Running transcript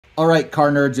All right, car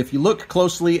nerds, if you look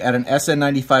closely at an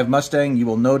SN95 Mustang, you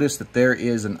will notice that there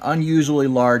is an unusually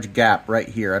large gap right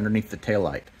here underneath the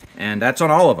taillight. And that's on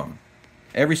all of them.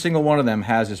 Every single one of them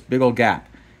has this big old gap.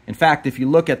 In fact, if you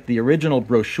look at the original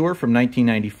brochure from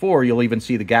 1994, you'll even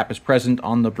see the gap is present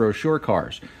on the brochure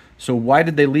cars. So why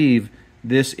did they leave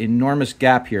this enormous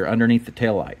gap here underneath the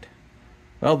taillight?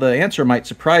 Well, the answer might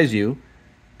surprise you.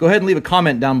 Go ahead and leave a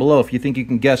comment down below if you think you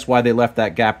can guess why they left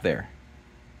that gap there.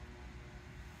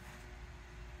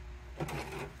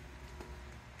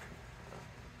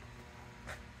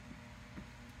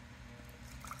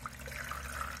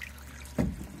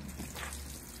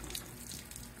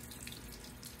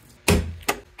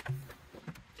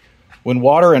 When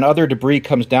water and other debris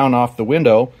comes down off the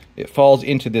window, it falls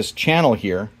into this channel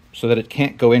here so that it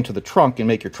can't go into the trunk and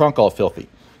make your trunk all filthy.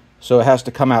 So it has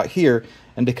to come out here,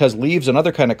 and because leaves and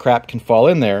other kind of crap can fall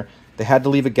in there, they had to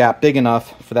leave a gap big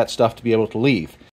enough for that stuff to be able to leave.